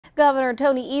Governor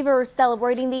Tony Evers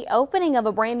celebrating the opening of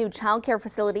a brand new child care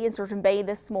facility in Sturgeon Bay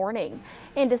this morning.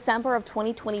 In December of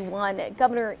 2021,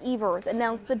 Governor Evers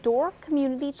announced the Door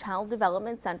Community Child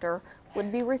Development Center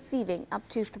would be receiving up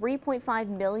to $3.5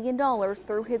 million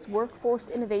through his Workforce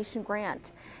Innovation Grant.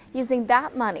 Using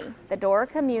that money, the Door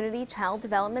Community Child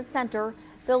Development Center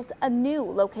built a new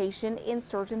location in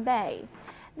Sturgeon Bay.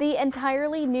 The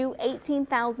entirely new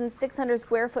 18,600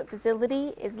 square foot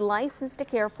facility is licensed to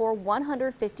care for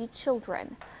 150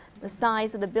 children. The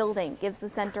size of the building gives the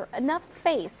center enough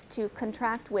space to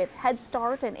contract with Head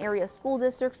Start and area school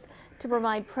districts to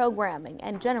provide programming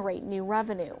and generate new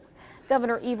revenue.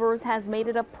 Governor Evers has made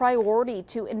it a priority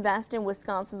to invest in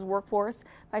Wisconsin's workforce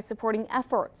by supporting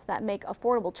efforts that make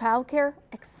affordable childcare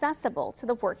accessible to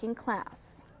the working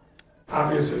class.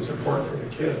 Obviously, it's important for the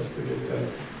kids to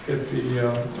get the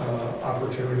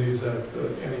opportunities that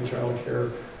any child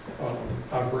care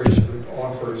operation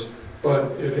offers,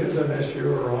 but it is an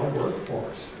issue around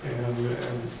workforce,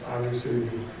 and obviously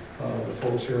the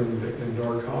folks here in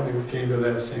Door County came to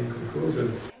that same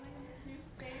conclusion.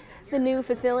 The new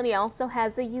facility also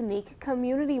has a unique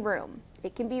community room.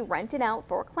 It can be rented out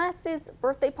for classes,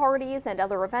 birthday parties, and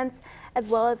other events, as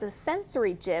well as a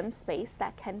sensory gym space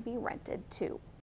that can be rented too.